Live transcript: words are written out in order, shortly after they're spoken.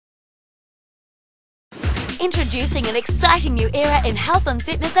Introducing an exciting new era in health and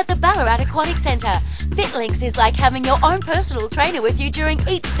fitness at the Ballarat Aquatic Centre. Fitlinxx is like having your own personal trainer with you during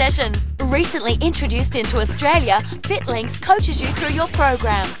each session. Recently introduced into Australia, Fitlinxx coaches you through your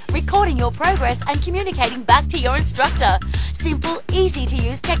program, recording your progress and communicating back to your instructor. Simple,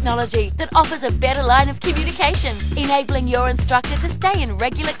 easy-to-use technology that offers a better line of communication, enabling your instructor to stay in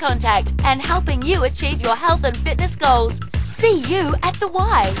regular contact and helping you achieve your health and fitness goals. See you at the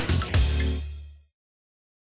Y.